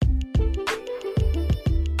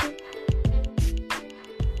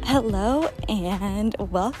Hello and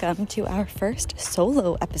welcome to our first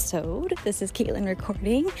solo episode. This is Caitlin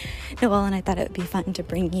recording. Noelle and I thought it would be fun to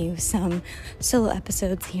bring you some solo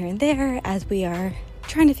episodes here and there as we are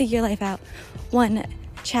trying to figure life out one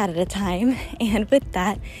chat at a time. And with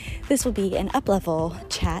that, this will be an up-level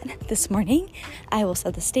chat this morning. I will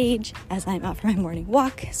set the stage as I'm out for my morning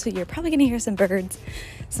walk. So you're probably going to hear some birds,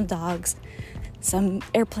 some dogs, some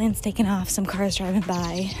airplanes taking off, some cars driving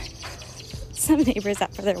by, some neighbors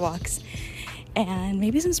out for their walks, and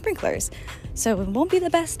maybe some sprinklers. So it won't be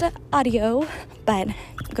the best audio, but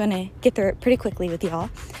I'm going to get through it pretty quickly with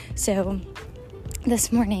y'all. So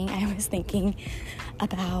this morning I was thinking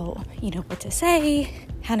about, what to say,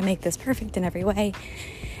 how to make this perfect in every way.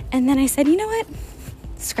 And then I said, you know what?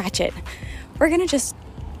 Scratch it. We're going to just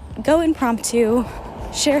go impromptu,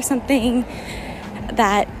 share something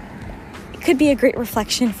that could be a great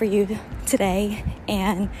reflection for you today,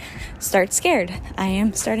 and start scared. I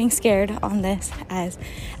am starting scared on this as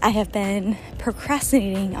I have been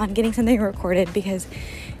procrastinating on getting something recorded because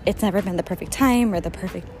it's never been the perfect time or the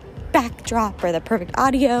perfect backdrop or the perfect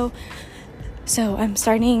audio. So I'm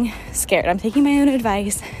starting scared. I'm taking my own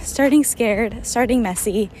advice, starting scared, starting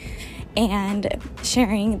messy, and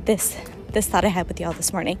sharing this thought I had with y'all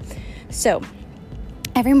this morning. So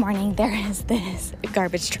every morning there is this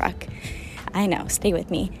garbage truck. I know, stay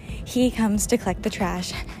with me. He comes to collect the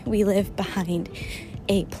trash. We live behind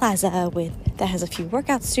a plaza that has a few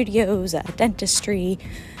workout studios, a dentistry,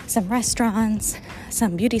 some restaurants,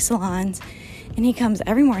 some beauty salons, and he comes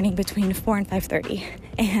every morning between 4 and 5:30,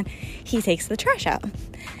 and he takes the trash out.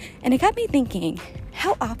 And it got me thinking,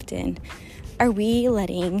 how often are we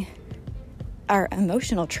letting our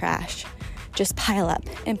emotional trash just pile up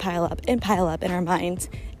and pile up and pile up in our minds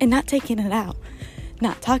and not taking it out?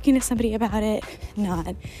 Not talking to somebody about it,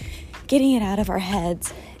 not getting it out of our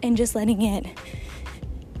heads, and just letting it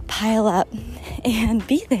pile up and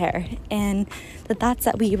be there. And the thoughts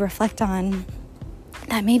that we reflect on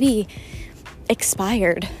that maybe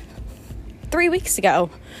expired 3 weeks ago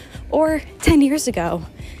or 10 years ago,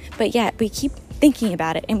 but yet we keep thinking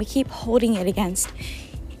about it and we keep holding it against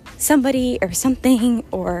somebody or something,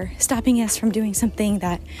 or stopping us from doing something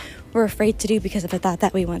that we're afraid to do because of a thought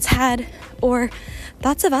that we once had, or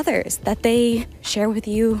thoughts of others that they share with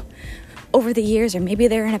you over the years, or maybe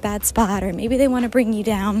they're in a bad spot, or maybe they want to bring you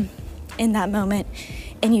down in that moment,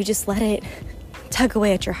 and you just let it tug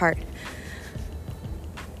away at your heart.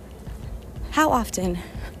 How often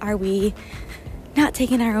are we not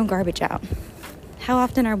taking our own garbage out? How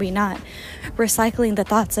often are we not recycling the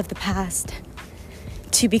thoughts of the past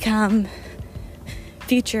to become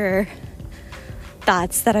future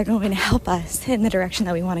thoughts that are going to help us in the direction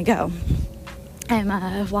that we want to go?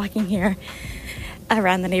 I'm walking here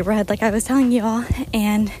around the neighborhood like I was telling you all,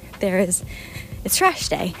 and it's trash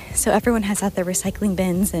day. So everyone has out their recycling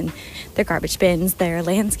bins and their garbage bins, their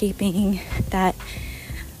landscaping that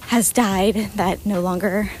has died, that no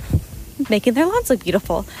longer making their lawns look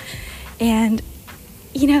beautiful. And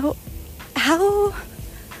how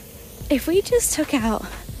if we just took out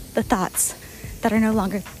the thoughts that are no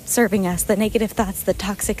longer serving us, the negative thoughts, the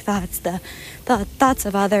toxic thoughts, the thoughts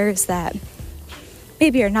of others that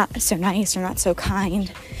maybe are not so nice or not so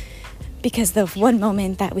kind because of one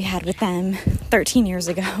moment that we had with them 13 years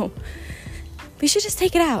ago, we should just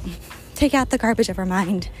take it out. Take out the garbage of our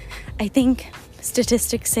mind. I think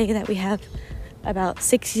statistics say that we have about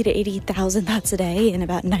 60 to 80,000 thoughts a day, and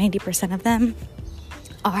about 90% of them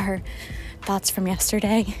are thoughts from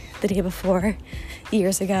yesterday, the day before,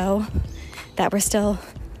 years ago, that we're still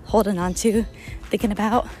holding on to, thinking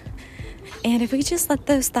about. And if we just let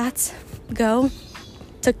those thoughts go,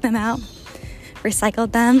 took them out,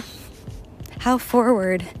 recycled them, how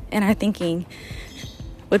forward in our thinking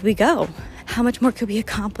would we go? How much more could we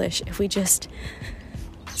accomplish if we just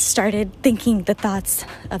started thinking the thoughts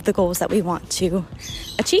of the goals that we want to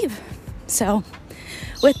achieve? So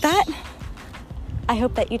with that, I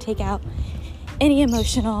hope that you take out any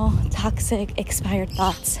emotional, toxic, expired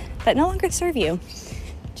thoughts that no longer serve you.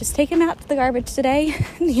 Just take them out to the garbage today,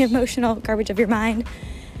 the emotional garbage of your mind,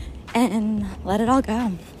 and let it all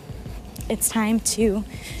go. It's time to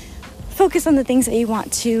focus on the things that you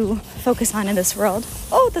want to focus on in this world.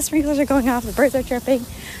 Oh, the sprinklers are going off, the birds are chirping,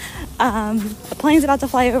 the plane's about to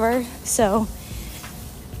fly over. So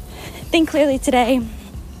think clearly today,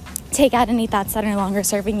 take out any thoughts that are no longer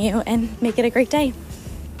serving you, and make it a great day.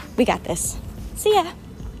 We got this. See ya.